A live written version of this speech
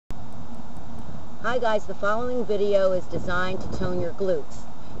Hi guys, the following video is designed to tone your glutes.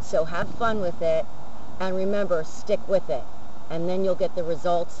 So have fun with it, and remember, stick with it, and then you'll get the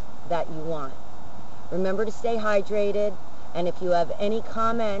results that you want. Remember to stay hydrated, and if you have any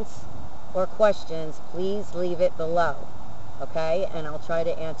comments or questions, please leave it below, okay? And I'll try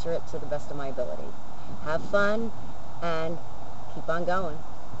to answer it to the best of my ability. Have fun, and keep on going.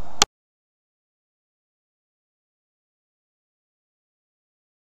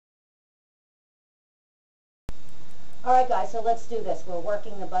 Alright guys, so let's do this. We're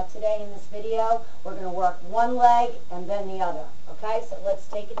working the butt today in this video. We're going to work one leg and then the other. Okay, so let's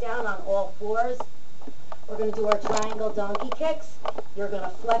take it down on all fours. We're going to do our triangle donkey kicks. You're going to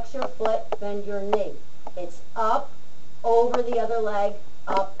flex your foot, bend your knee. It's up, over the other leg,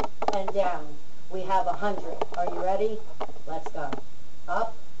 up and down. We have 100. Are you ready? Let's go.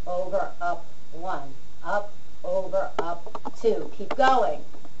 Up, over, up, 1. Up, over, up, 2. Keep going.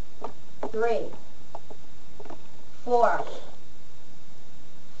 3. 4,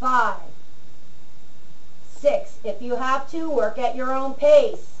 5, 6. If you have to, work at your own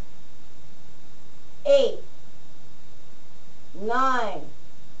pace. 8, 9.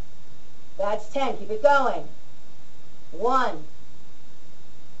 That's 10. Keep it going. 1,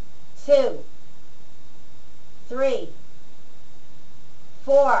 2, 3,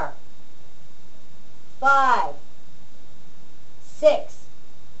 4, 5, 6,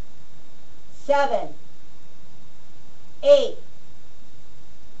 7, 8,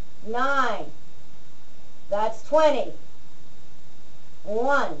 9, that's 20.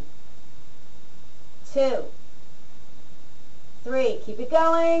 1, 2, 3, keep it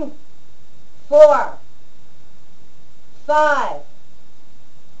going. 4, 5,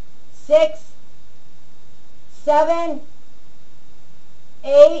 6, 7,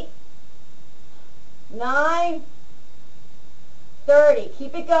 8, 9, 30.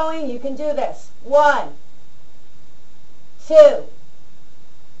 Keep it going. You can do this. 1, 2,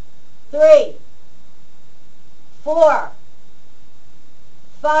 3, 4,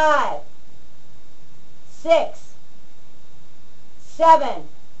 5, 6, 7,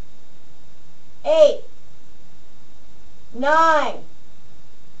 8, 9,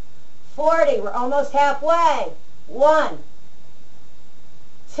 40. We're almost halfway. 1,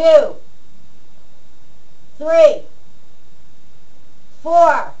 2, 3,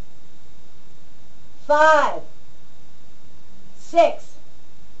 4, 5, 6,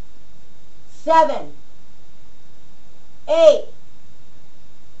 7, 8,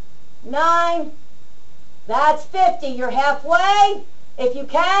 9, that's 50. You're halfway. If you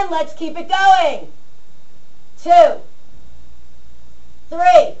can, let's keep it going. 2,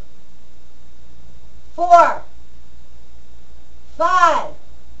 3, 4, 5,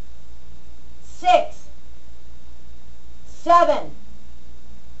 6, 7,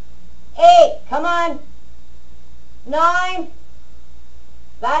 8, come on, 9,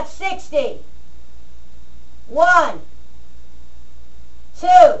 that's 60. 1, 2,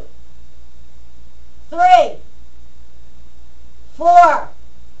 3, 4,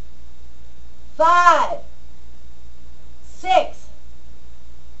 5, 6,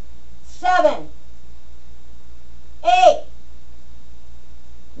 7, 8,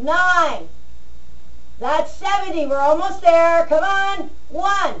 9, that's 70. We're almost there. Come on.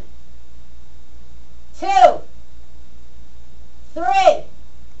 1, 2, 3,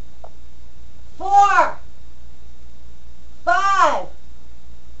 4, 5,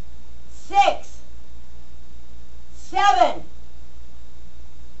 6, 7,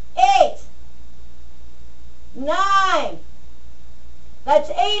 8, 9. That's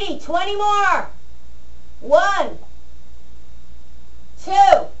 80. 20 more. 1, 2,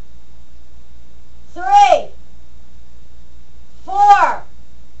 3, 4,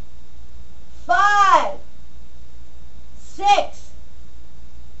 5, 6,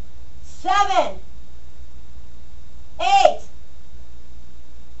 7, 8,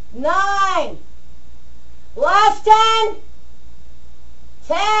 9. Last 10.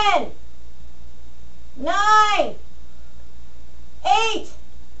 10, 9, 8,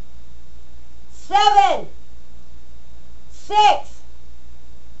 7, 6,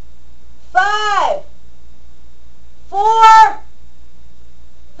 5, 4,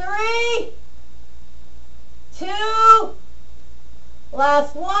 3, 2,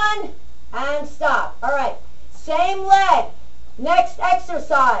 last one, and stop. All right, same leg. Next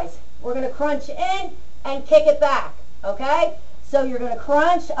exercise, we're going to crunch in and kick it back, okay? So you're going to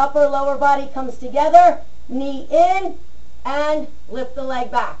crunch, upper lower body comes together, knee in, and lift the leg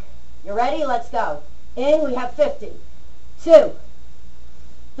back. You ready? Let's go. In, we have 50. 2,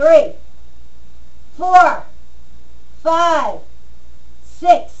 3, 4, 5,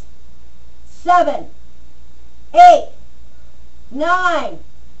 6, 7, 8, 9,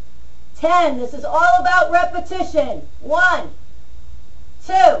 10. This is all about repetition. 1,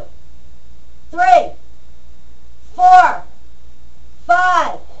 2, 3, 4,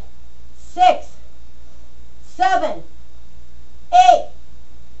 5, 6, 7, 8,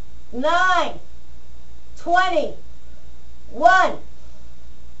 9, 20. 1,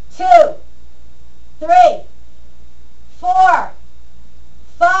 2, 3, 4,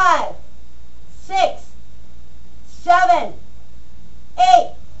 5, 6, 7,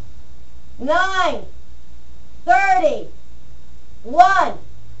 8, 9, 30. 1,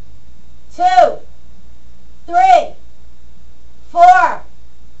 2, 3, 4,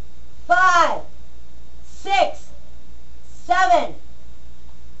 5, 6, 7,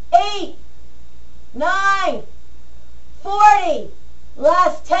 8, 9, 40.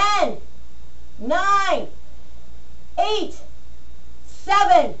 Last 10. 9, 8,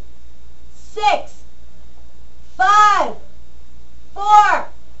 7, 6, 5, 4,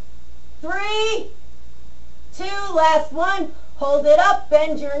 3, 2. Last one. Hold it up.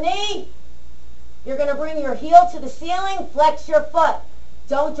 Bend your knee. You're going to bring your heel to the ceiling. Flex your foot.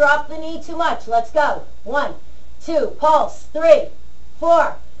 Don't drop the knee too much. Let's go. 1, 2. Pulse. 3,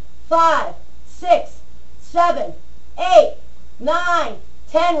 4, 5, 6, 7, 8, 9,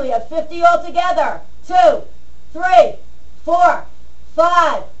 10. We have 50 altogether. 2, 3, 4,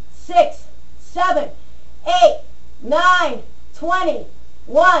 5, 6, 7, 8, 9, 20.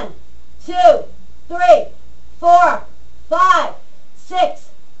 1, 2, 3, 4, 5, 6,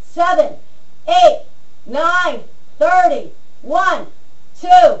 7, 8, 9, 30. 1,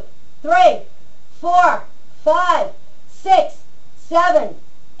 2, 3, 4, 5, 6, 7,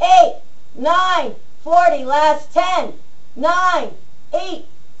 8, 9, 40. Last 10. 9, 8,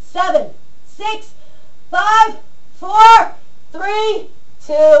 7, 6, 5, 4, 3,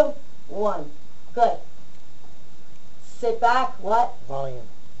 2, 1. Good. Sit back. What? Volume.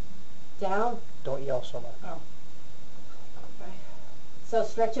 Down. Don't yell so much. Oh. Okay. So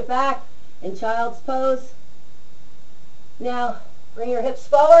stretch it back in child's pose. Now bring your hips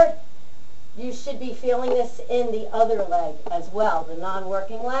forward. You should be feeling this in the other leg as well, the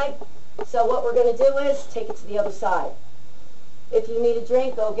non-working leg. So what we're going to do is take it to the other side. If you need a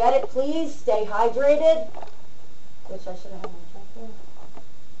drink, go get it, please. Stay hydrated. Which I should have had my drink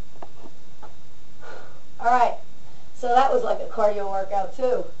there. All right. So that was like a cardio workout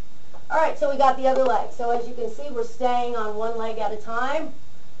too. All right, so we got the other leg. So as you can see, we're staying on one leg at a time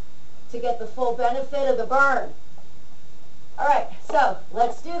to get the full benefit of the burn. All right, so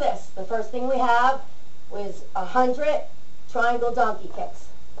let's do this. The first thing we have is 100 triangle donkey kicks.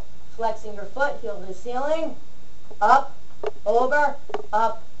 Flexing your foot, heel to the ceiling, up, over,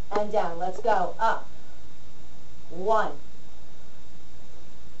 up, and down. Let's go. Up. 1,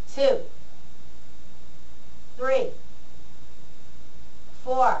 2, 3,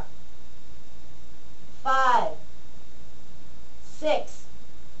 4, 5, 6,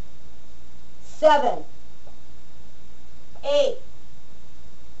 7, 8,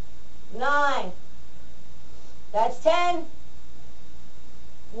 9. That's 10.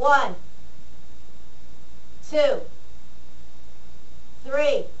 1, 2,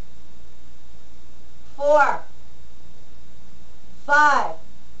 3, 4, 5,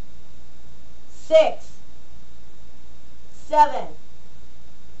 6, 7,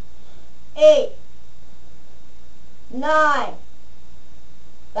 8, 9.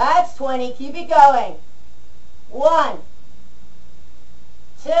 That's 20. Keep it going. 1,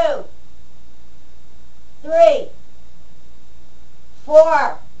 2, 3,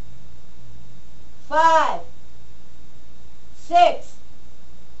 4, 5, 6,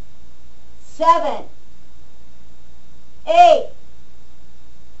 7, 8,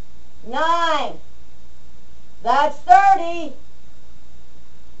 9. That's 30.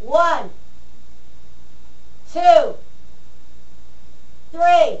 1, 2,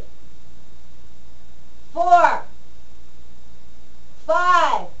 3, 4,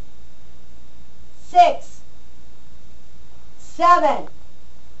 5, 6, 7,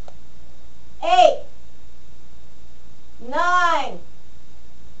 8, 9,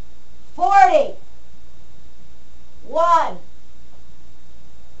 40. 1,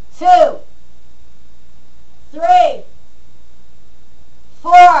 2, 3,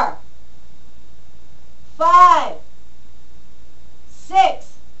 4, 5,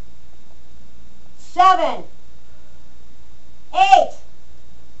 6, 7, 8,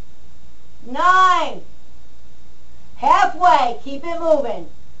 9. Halfway. Keep it moving.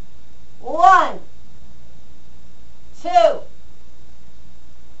 1, 2,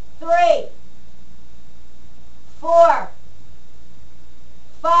 3, 4,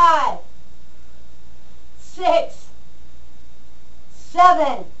 5, 6,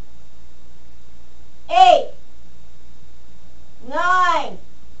 7, 8, 9.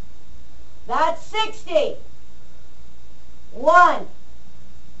 That's 60. 1,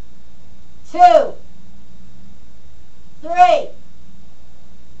 2, 3,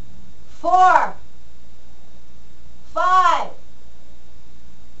 4, 5,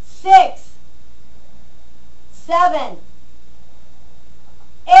 6, 7,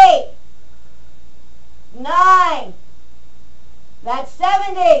 8, 9. That's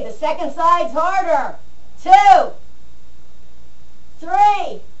 70. The second side's harder. 2,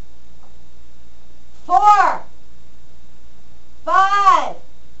 3, 4, 5,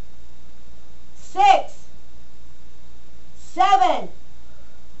 6, 7,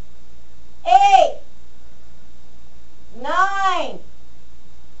 8, 9.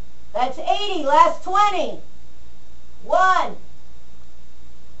 That's 80. Last 20. 1,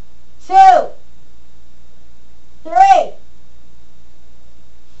 2, 3,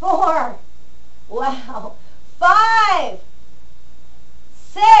 4. Wow. 5,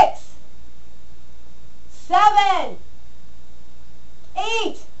 6, 7,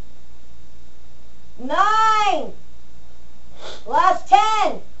 8, 9. Last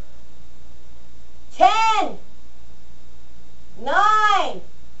 10. 10, 9,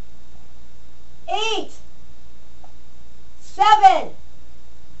 8, 7,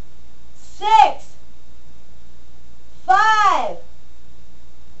 6, 5,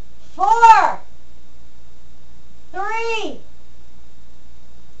 4, 3,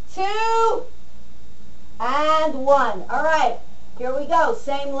 2, and 1. All right, here we go.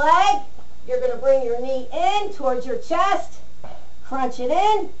 Same leg. You're going to bring your knee in towards your chest, crunch it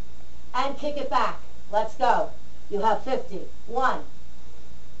in, and kick it back. Let's go. You have 50. 1,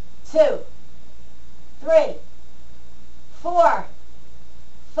 2, 3, 4,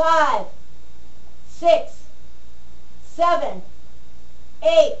 5, 6, 7,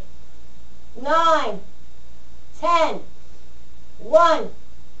 8, 9, 10. 1,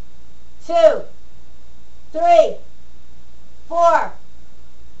 2, 3, 4,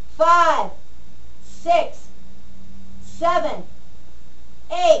 5, 6, 7,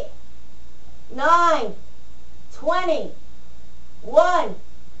 8, 9, 20. 1,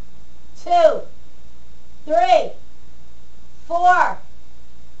 2, 3, 4,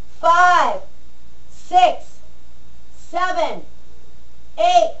 5, 6, 7,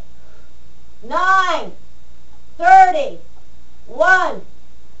 8, 9, 30. 1,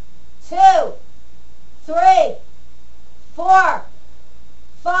 2, 3, 4,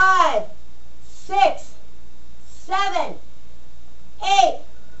 5, 6, 7, 8,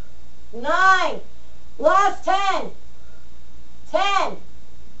 9. Last 10. 10,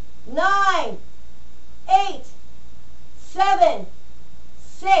 9, 8, 7,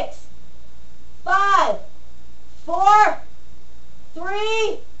 6, 5, 4,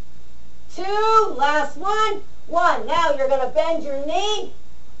 3, 2. Last one. 1. Now you're going to bend your knee.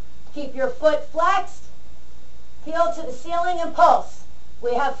 Keep your foot flexed. Heel to the ceiling and pulse.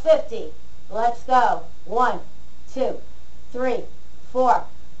 We have 50. Let's go. 1, 2, 3, 4,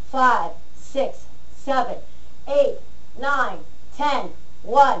 5, 6, 7, 8, 9, 10.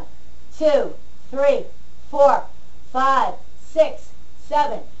 1, 2, 3, 4, 5, 6,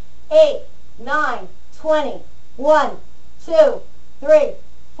 7, 8, 9, 20. 1, 2, 3,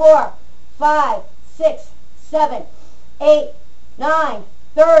 4, 5, 6, 7, 8, 9,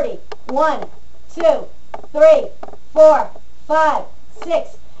 30. 1, 2, 3, 4, 5,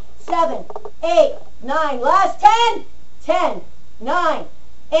 6, 7, 8, 9. Last 10. 10, 9,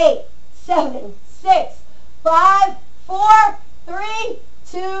 8, 7, 6, 5, 4, 3,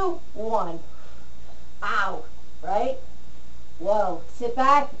 2, 1. Ow, right? Whoa. Sit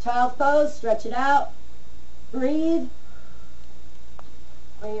back, child's pose, stretch it out. Breathe.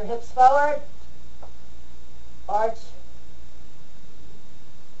 Bring your hips forward. Arch.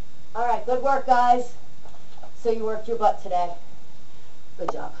 All right, good work, guys. So you worked your butt today.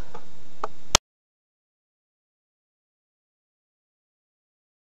 Good job.